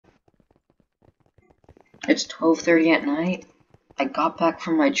It's 12:30 at night. I got back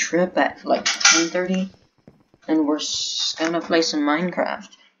from my trip at like 10:30, and we're gonna play some Minecraft.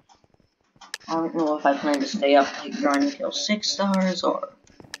 I don't know if I plan to stay up like trying to kill 6 stars or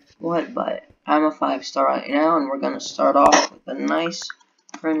what, but I'm a 5-star right now, and we're gonna start off with a nice,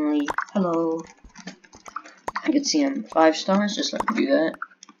 friendly hello. I can see I'm 5 stars, just let me do that.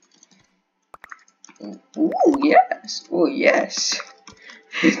 Ooh, yes! Oh, yes!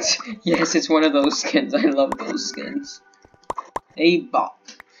 Yes, it's one of those skins. I love those skins. Hey,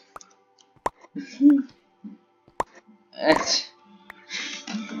 bot. That's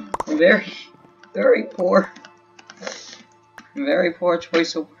very poor. Very poor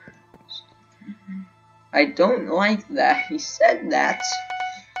choice of words. I don't like that. He said that.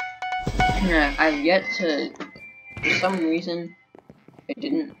 Yeah, I've yet to, for some reason, it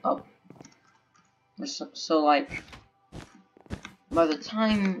didn't up. So like, by the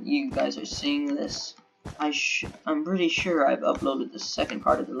time you guys are seeing this, I'm pretty sure I've uploaded the second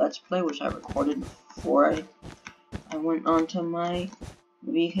part of the Let's Play, which I recorded before I went on to my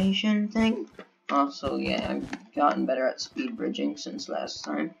vacation thing. Also, yeah, I've gotten better at speed bridging since last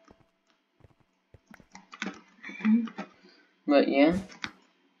time. But yeah,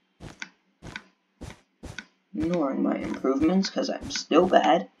 ignoring my improvements because I'm still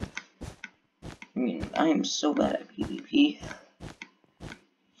bad. I mean, I am so bad at PvP.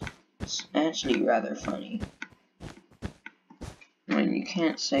 It's actually rather funny. I mean, you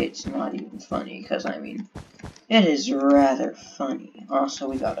can't say it's not even funny, because, I mean, it is rather funny. Also,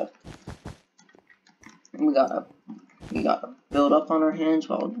 we gotta build up on our hands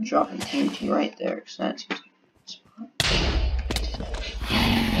while dropping TNT right there, because that's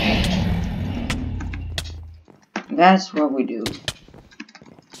that's what we do.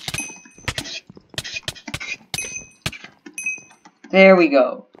 There we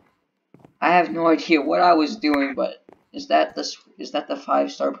go. I have no idea what I was doing, but is that the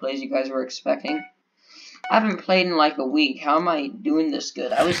 5-star plays you guys were expecting? I haven't played in like a week. How am I doing this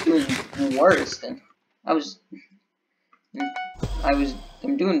good? I was doing worse than I'm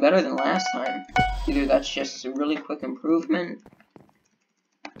doing better than last time. Either that's just a really quick improvement,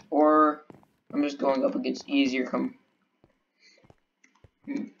 or I'm just going up against easier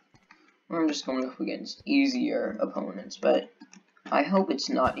opponents, but I hope it's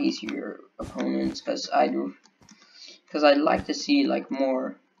not easier opponents, because I'd like to see like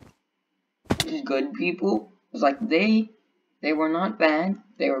more good people. Cause like they were not bad.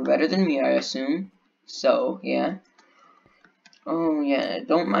 They were better than me, I assume. So yeah. Oh yeah,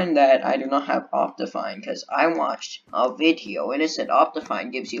 don't mind that I do not have Optifine, because I watched a video and it said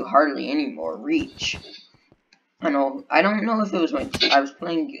Optifine gives you hardly any more reach. I don't know if it was I was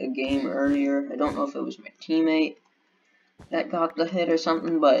playing a game earlier. I don't know if it was my teammate that got the hit or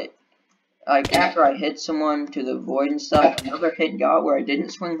something, but like after I hit someone to the void and stuff, another hit got where I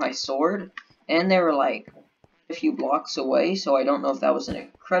didn't swing my sword, and they were like a few blocks away, so I don't know if that was an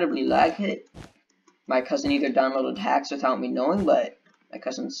incredibly lag hit. My cousin either downloaded hacks without me knowing, but my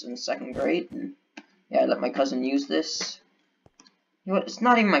cousin's in 2nd grade, and yeah, I let my cousin use this. You know what, it's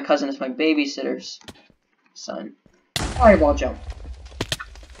not even my cousin, it's my babysitter's son. Fireball jump.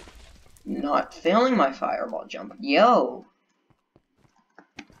 Not failing my fireball jump. Yo!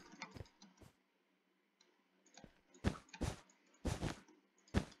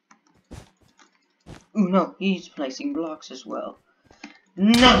 Ooh, no, he's placing blocks as well.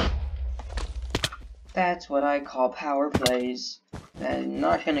 No! That's what I call power plays. I'm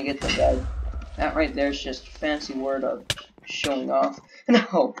not gonna get the bed. That right there is just a fancy word of showing off.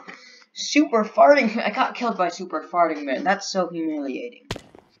 No! Super farting! I got killed by super farting, man. That's so humiliating.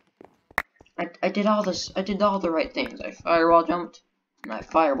 I did all the right things. I firewall jumped, and I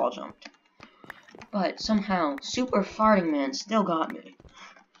fireball jumped. But somehow, super farting man still got me.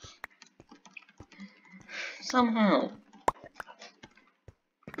 Somehow.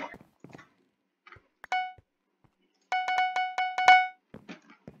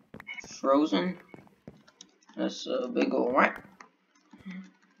 Frozen. That's a big ol' whack.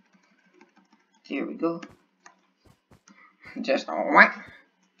 Here we go. Just a whack.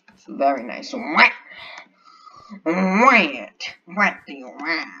 It's a very nice whack. What do you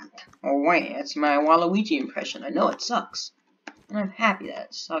want? Wait, it's my Waluigi impression. I know it sucks. And I'm happy that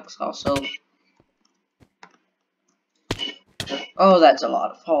it sucks also. Oh, that's a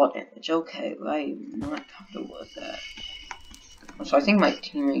lot of fall damage. Okay, I'm not comfortable with that. So I think my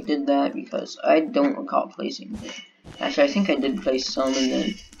teammate did that because I don't recall placing it. Actually, I think I did place some, and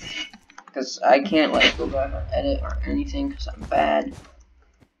then because I can't like go back and edit or anything because I'm bad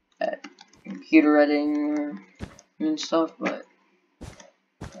at computer editing and stuff. But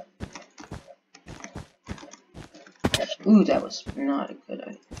Ooh, that was not a good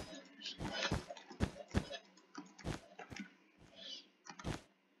idea.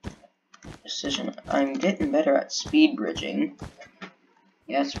 Decision. I'm getting better at speed bridging.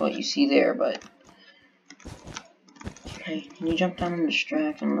 Yeah, that's what you see there, but... Okay, can you jump down and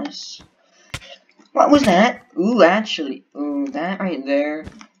distract unless... What was that? Ooh, actually, ooh, that right there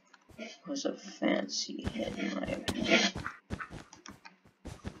was a fancy hit in my opinion.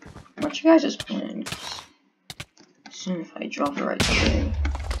 What you guys is playing? Soon if I drop it right there.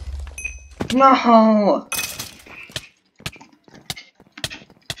 No!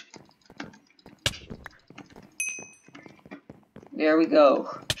 There we go.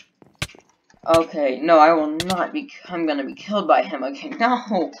 Okay, no, I will not be. I'm gonna be killed by him again.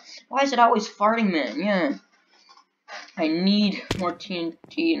 No! Why is it always farting, man? Yeah. I need more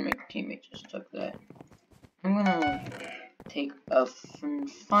TNT, and my teammate just took that. I'm gonna take a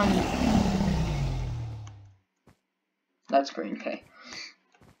fun. That's green, okay.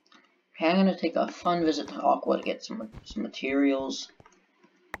 Okay, I'm gonna take a fun visit to Aqua to get some materials.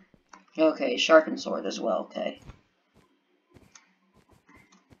 Okay, sharpened sword as well, okay.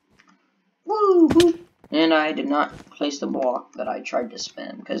 Woo! And I did not place the block that I tried to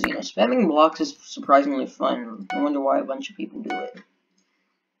spam, because, you know, spamming blocks is surprisingly fun. I wonder why a bunch of people do it.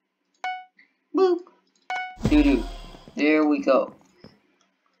 Boop! Doo-doo. There we go.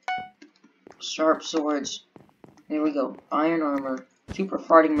 Sharp swords. There we go. Iron armor. Super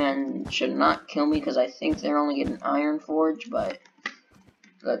farting man should not kill me, because I think they're only getting iron forge, but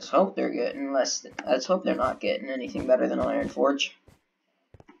let's hope they're getting less. Let's hope they're not getting anything better than iron forge.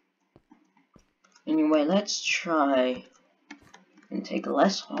 Anyway, let's try and take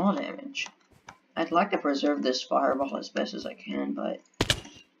less fall damage. I'd like to preserve this fireball as best as I can, but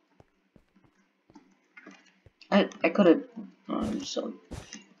I could have. Oh, I'm so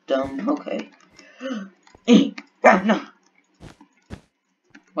dumb. Okay. No.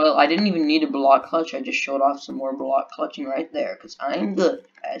 Well, I didn't even need a block clutch. I just showed off some more block clutching right there, because I'm good.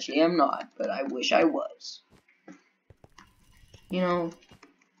 Actually, I'm not, but I wish I was. You know,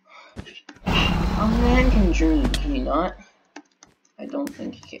 a man can dream, can he not? I don't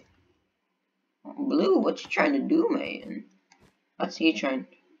think he can. Blue, what you trying to do, man? What's he trying?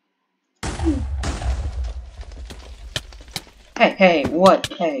 Hey,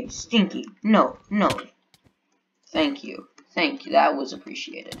 what? Hey, Stinky. No. Thank you. That was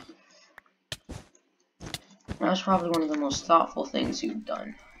appreciated. That was probably one of the most thoughtful things you've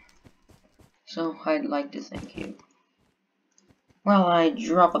done. So, I'd like to thank you. Well, I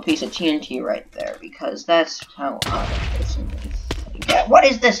drop a piece of TNT right there, because that's how I personally think. Yeah, what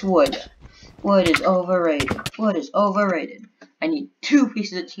is this wood? Wood is overrated. Wood is overrated. I need 2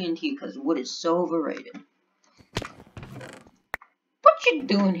 pieces of TNT, because wood is so overrated. What you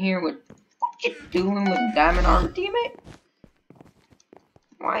doing here with... What you doing with diamond armor, teammate?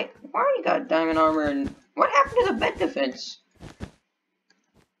 Why you got diamond armor and... What happened to the bed defense?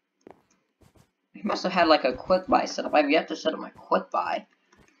 He must have had like a quick buy setup. I've yet to set up my quick buy.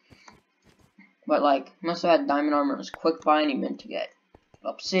 But like, he must have had diamond armor as quick buy, and he meant to get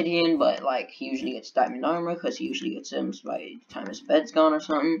obsidian, but like, he usually gets diamond armor because he usually gets him by the time his bed's gone or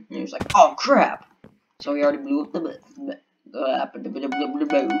something. And he was like, oh crap! So he already blew up the bed.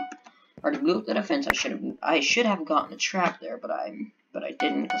 Already blew up the defense. I should have gotten a trap there, but I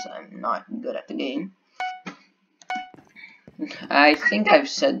didn't because I'm not good at the game. I think I've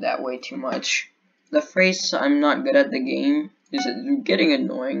said that way too much. The phrase "I'm not good at the game" is getting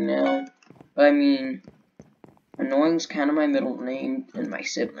annoying now. But I mean, annoying's kind of my middle name in my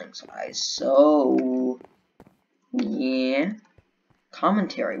siblings' eyes. So yeah,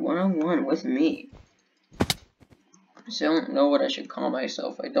 commentary 101 with me. I still don't know what I should call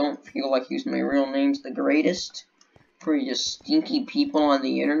myself. I don't feel like using my real name's the greatest for you stinky people on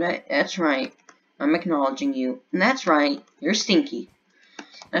the internet. That's right. I'm acknowledging you. And that's right. You're stinky.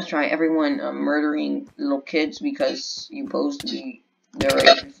 That's right. Everyone murdering little kids because you posed to be their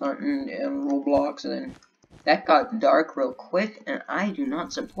age or something in Roblox, and then that got dark real quick, and I do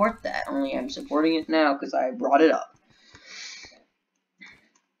not support that. Only I'm supporting it now because I brought it up.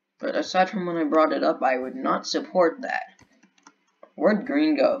 But aside from when I brought it up, I would not support that. Where'd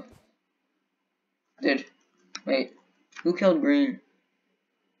Green go? Wait, who killed Green?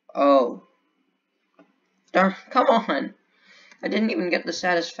 Oh. Darn, come on. I didn't even get the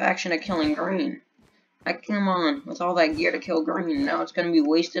satisfaction of killing Green. Come on, with all that gear to kill Green, now it's gonna be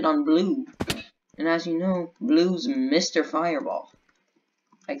wasted on Blue. And as you know, Blue's Mr. Fireball.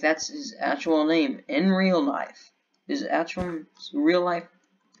 Like, that's his actual name in real life. His actual real life.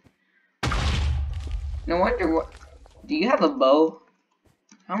 No wonder what. Do you have a bow?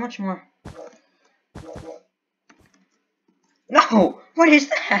 How much more? No! What is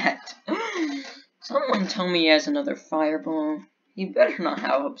that? Someone tell me he has another fireball. He better not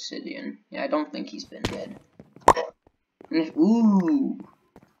have obsidian. Yeah, I don't think he's been dead. And if, ooh!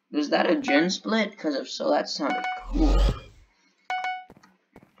 Is that a gen split? Because if so, that sounded cool.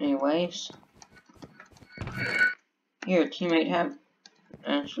 Anyways. Here, teammate, have...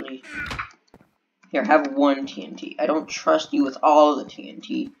 Actually... Here, have one TNT. I don't trust you with all the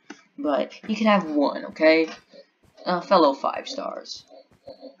TNT. But you can have one, okay? Fellow 5 stars.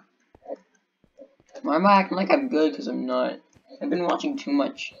 Why am I acting like I'm good? Because I'm not. I've been watching too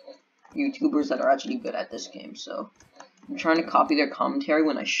much YouTubers that are actually good at this game, so I'm trying to copy their commentary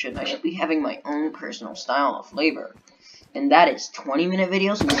when I shouldn't. I should be having my own personal style of flavor. And that is 20-minute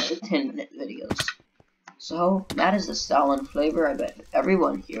videos and 10-minute videos. So, that is the style and flavor I bet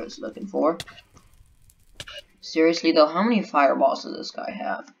everyone here is looking for. Seriously though, how many fireballs does this guy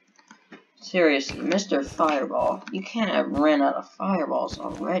have? Seriously, Mr. Fireball, you can't have ran out of fireballs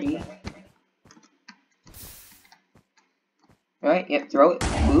already. Right, yep, throw it.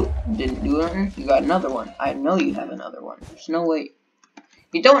 Boop, didn't do anything. You got another one. I know you have another one. There's no way.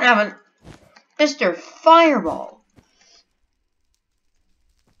 You don't have an... Mr. Fireball!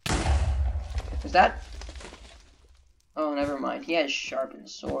 Is that... Oh, never mind. He has sharpened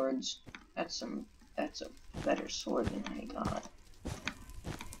swords. That's a better sword than I got.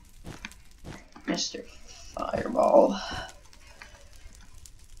 Mr. Fireball.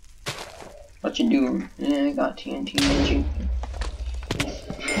 What you doing? Yeah, I got TNT, didn't you?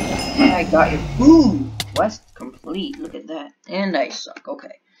 Yeah, I got you. Ooh! Quest complete. Look at that. And I suck.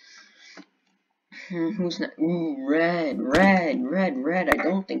 Okay. Who's not? Ooh, red. I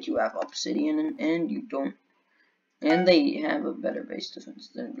don't think you have obsidian, and you don't. And they have a better base defense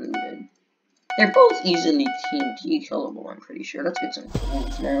than blue did. They're both easily TNT killable, I'm pretty sure. Let's get some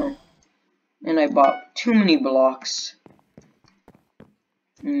tools now. And I bought too many blocks.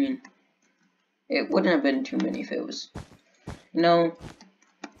 I mean, it wouldn't have been too many if it was... No.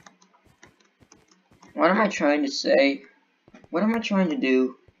 What am I trying to say? What am I trying to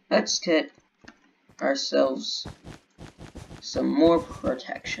do? Let's get ourselves some more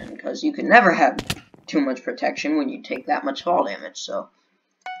protection, because you can never have too much protection when you take that much fall damage, so...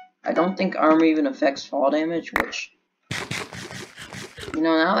 I don't think armor even affects fall damage, which... You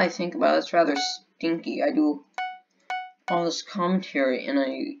know, now that I think about it, it's rather stinky. I do all this commentary, and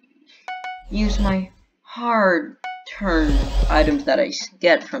I use my hard-earned items that I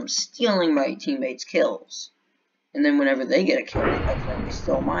get from stealing my teammates' kills. And then whenever they get a kill, I claim they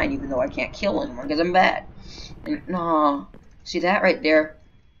stole mine, even though I can't kill anyone, because I'm bad. And, no, see that right there?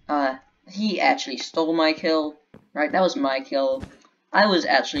 He actually stole my kill, right? That was my kill. I was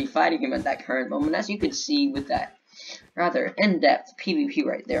actually fighting him at that current moment, as you can see with that rather in-depth PvP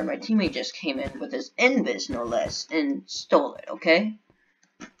right there. My teammate just came in with his invis, no less, and stole it, okay?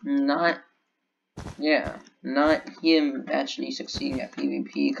 Not him actually succeeding at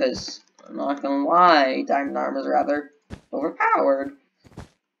PvP, because, I'm not gonna lie, Diamond Armor is rather overpowered.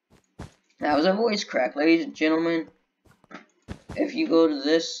 That was a voice crack, ladies and gentlemen. If you go to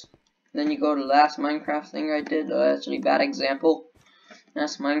this, then you go to the last Minecraft thing I did, actually bad example.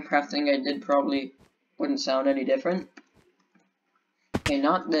 Last Minecraft thing I did probably wouldn't sound any different. Okay,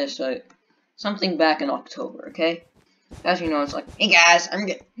 not this, something back in October, okay? As you know, it's like, hey guys, I'm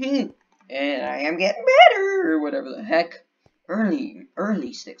getting, and I am getting better, or whatever the heck. Early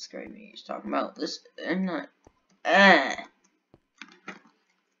 6th grade me is talking about this, I'm not,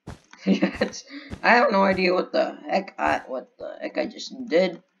 Yes, I have no idea what the heck I just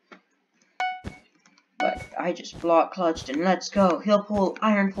did. But I just block clutched and let's go. He'll pull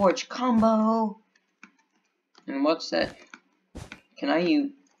Iron Forge combo. And what's that? Can I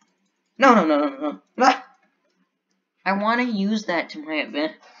use? No. Ah! I want to use that to my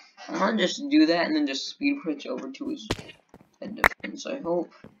advantage. I want to just do that and then just speed switch over to his head defense. I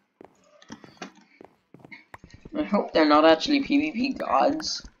hope they're not actually PvP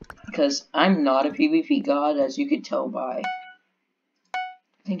gods, because I'm not a PvP god, as you could tell by.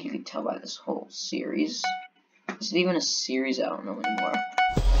 I think you could tell by this whole series. Is it even a series? I don't know anymore.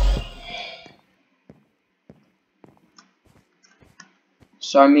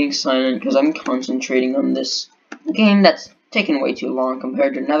 So I'm being silent because I'm concentrating on this game that's taken way too long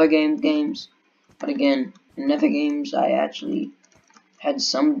compared to Nether games. But again, in Nether games, I actually had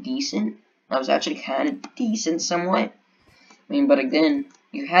some decent. I was actually kind of decent somewhat. I mean, but again,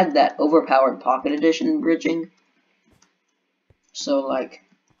 you had that overpowered Pocket Edition bridging. So like.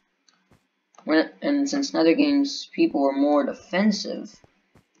 And since Nether games, people were more defensive.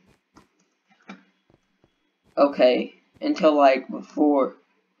 Okay, until like right before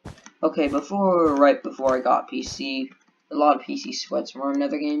I got PC, a lot of PC sweats from our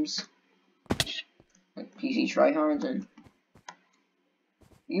nether games. Like PC tryhards, and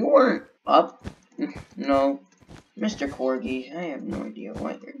you weren't up. No. Mr. Corgi, I have no idea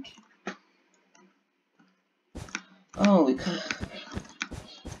what you're... Oh, we could...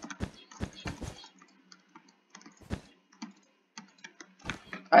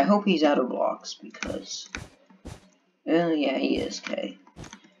 I hope he's out of blocks, because... Well, yeah, he is, okay.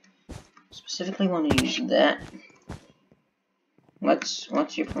 Specifically want to use that. What's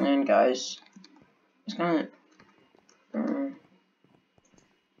your plan, guys? It's gonna...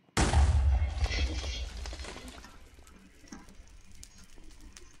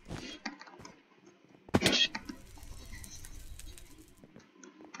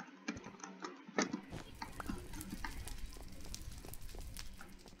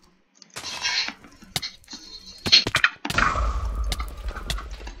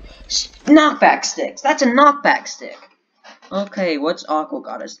 Knockback sticks! That's a knockback stick! Okay, what's Aqua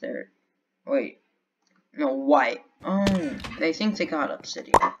got us there? Wait. No, white. Oh, they think they got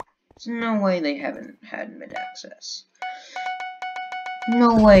obsidian. There's no way they haven't had mid-access.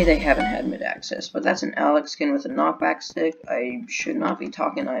 No way they haven't had mid-access. But that's an Alex skin with a knockback stick. I should not be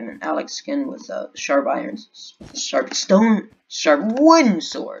talking. I'm an Alex skin with a sharp iron, sharp wooden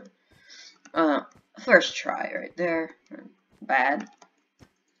sword. First try right there. Bad.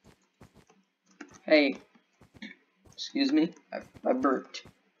 Hey. Excuse me. I burped.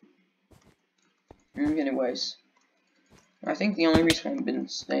 Anyways. I think the only reason I've been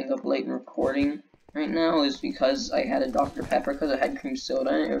staying up late and recording right now is because I had a Dr. Pepper, because I had cream soda,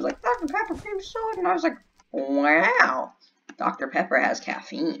 and it was like, Dr. Pepper, cream soda, and I was like, wow, Dr. Pepper has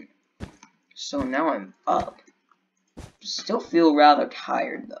caffeine. So now I'm up. Still feel rather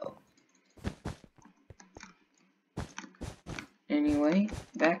tired, though. Anyway,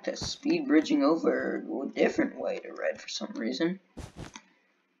 back to speed bridging over a different way to red for some reason.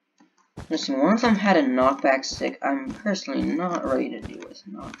 Listen, one of them had a knockback stick. I'm personally not ready to deal with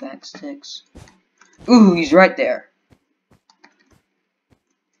knockback sticks. Ooh, he's right there.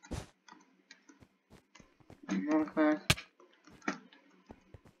 Knockback. Let's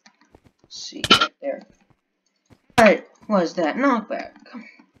see, right there. What was that knockback?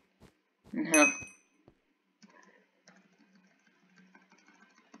 Now.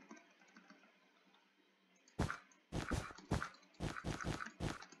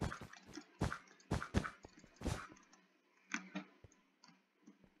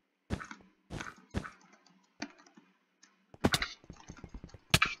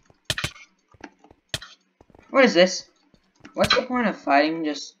 What is this? What's the point of fighting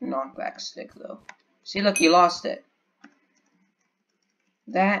just knockback stick, though? See, look, you lost it.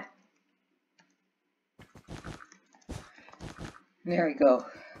 That. There we go.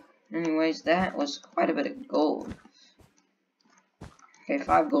 Anyways, that was quite a bit of gold. Okay,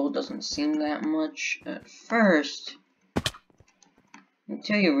 5 gold doesn't seem that much at first.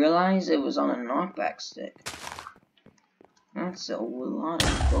 Until you realize it was on a knockback stick. That's a lot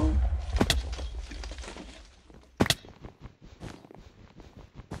of gold.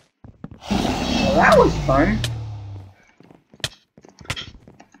 Well, that was fun.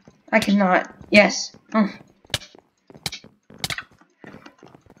 I cannot. Yes.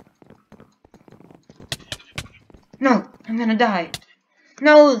 No, I'm gonna die.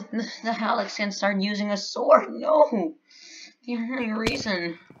 No, the Alex can start using a sword. No. The only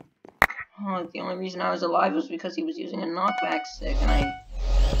reason I was alive was because he was using a knockback stick, and I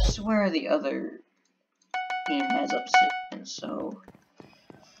swear the other team has obsidian, so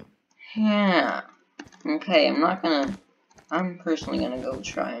yeah. Okay, I'm personally gonna go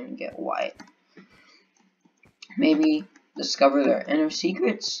try and get white. Maybe discover their inner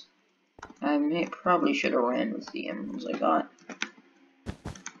secrets. I probably should have ran with the emeralds I got.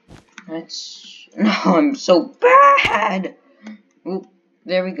 No, I'm so bad! Oop,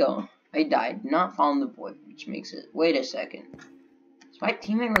 there we go. I died, not following the void, which makes it... Wait a second. Is my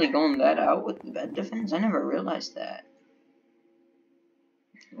teammate really going that out with the bed defense? I never realized that.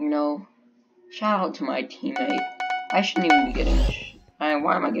 You know, shout out to my teammate. I shouldn't even be getting...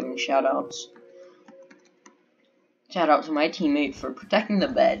 why am I giving shout outs? Shout out to my teammate for protecting the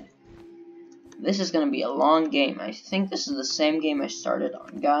bed. This is going to be a long game. I think this is the same game I started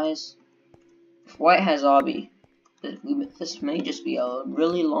on, guys. If white has obby, this may just be a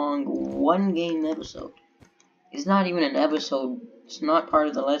really long one-game episode. It's not even an episode. It's not part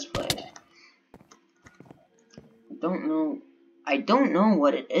of the Let's Play. I don't know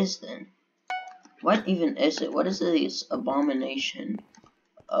what it is then. What even is it? What is this abomination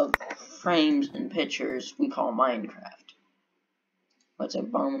of frames and pictures we call Minecraft? What's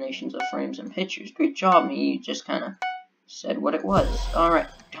abominations of frames and pictures? Great job, me. You just kind of said what it was. Alright,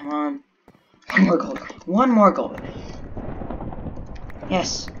 come on. One more gold. One more gold.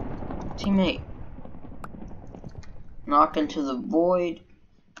 Yes. Teammate. Knocked into the void.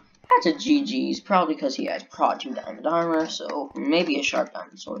 That's a GG's, probably because he has Prod 2 diamond armor, so maybe a sharp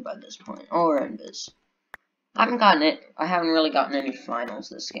diamond sword by this point, or invis. I haven't gotten it. I haven't really gotten any finals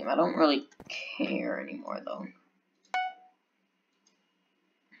this game. I don't really care anymore, though.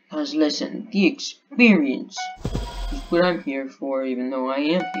 Because listen, the experience is what I'm here for, even though I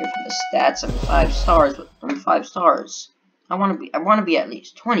am here for the stats. I'm 5 stars, but I'm 5 stars. I want to be at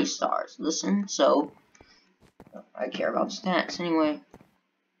least 20 stars. Listen, so I care about stats anyway.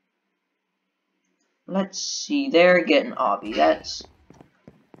 Let's see, they're getting obby.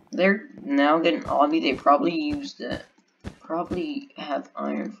 They're now getting obby. They probably used it. Probably have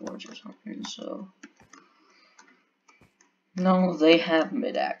Iron Forge or something, so. No, they have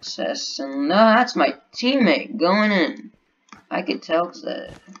mid access, and that's my teammate going in. I could tell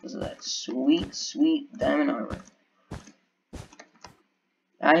because of that sweet, sweet diamond armor.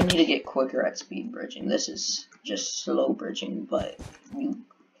 I need to get quicker at speed bridging. This is just slow bridging, but you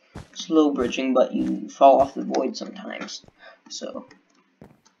fall off the void sometimes. So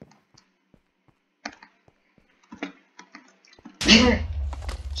you're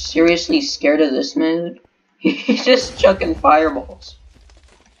seriously scared of this mode? He's just chucking fireballs.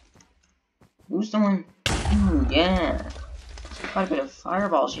 Who's the one? Ooh, yeah. Quite a bit of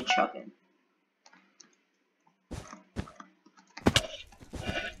fireballs you're chucking.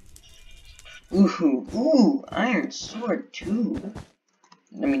 Ooh, iron sword too.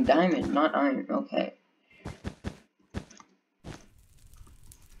 I mean diamond, not iron. Okay.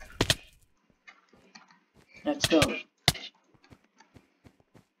 Let's go.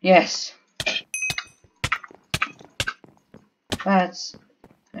 Yes. I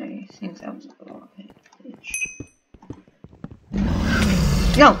think that was a wrong page.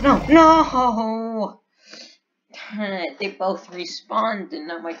 No! They both respawned and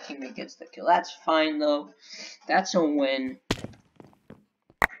now my teammate gets the kill. That's fine though. That's a win.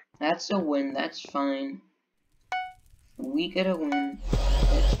 That's a win, that's fine. We get a win.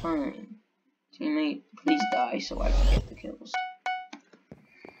 That's fine. Teammate, please die so I can get the kills.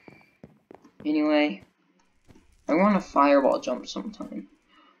 Anyway, I want to fireball jump sometime.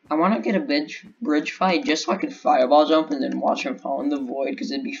 I want to get a bridge fight just so I can fireball jump and then watch him fall in the void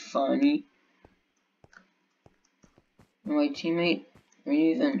because it'd be funny. Anyway, teammate, are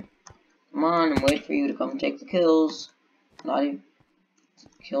you even? Come on, and wait for you to come take the kills. Not even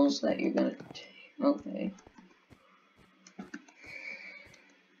kills that you're gonna take. Okay.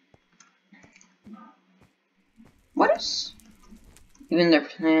 What is even their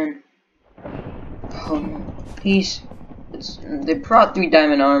plan? Oh no. Peace. They brought 3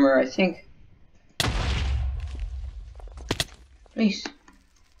 diamond armor, I think. Please.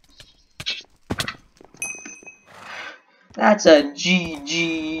 That's a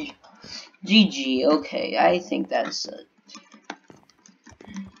GG. GG, okay. I think that's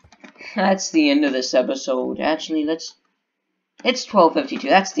the end of this episode. Actually, it's 12:52.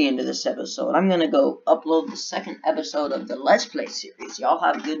 That's the end of this episode. I'm gonna go upload the second episode of the Let's Play series. Y'all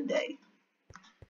have a good day.